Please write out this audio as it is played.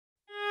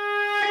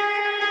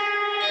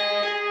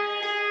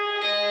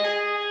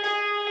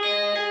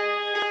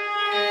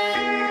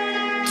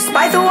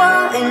Despite the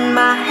wall in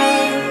my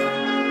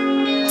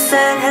head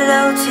said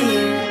hello to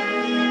you,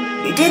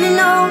 you didn't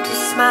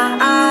notice my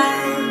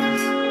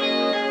eyes.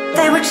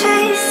 They were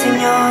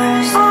chasing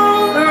yours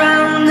all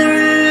around the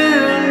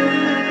room,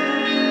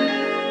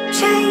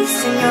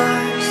 chasing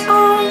yours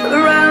all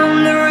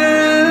around the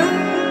room.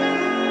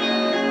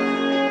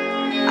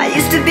 I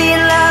used to be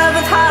in love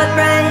with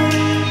heartbreak,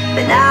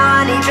 but now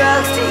I need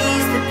drugs to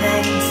ease the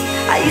pain.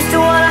 I used to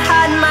wanna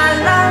hide my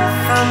love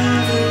from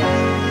you.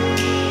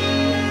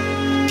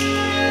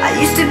 I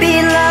used to be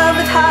in love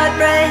with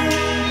heartbreak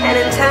and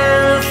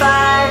internal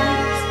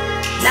fires.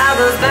 Now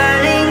those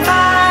burning